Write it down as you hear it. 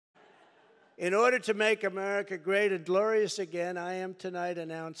In order to make America great and glorious again, I am tonight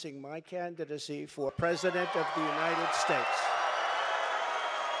announcing my candidacy for President of the United States.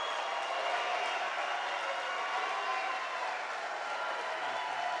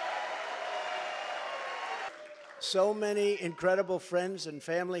 So many incredible friends and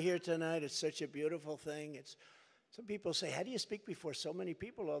family here tonight. It's such a beautiful thing. Some people say, how do you speak before so many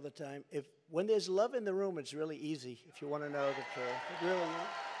people all the time? When there's love in the room, it's really easy, if you want to know the truth. It really is.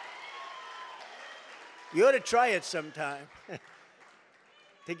 You ought to try it sometime.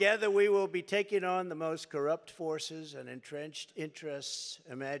 Together, we will be taking on the most corrupt forces and entrenched interests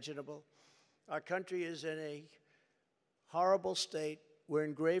imaginable. Our country is in a horrible state. We're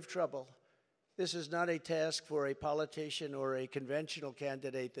in grave trouble. This is not a task for a politician or a conventional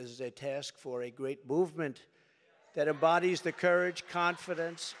candidate. This is a task for a great movement that embodies the courage,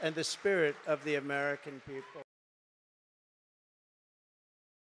 confidence, and the spirit of the American people.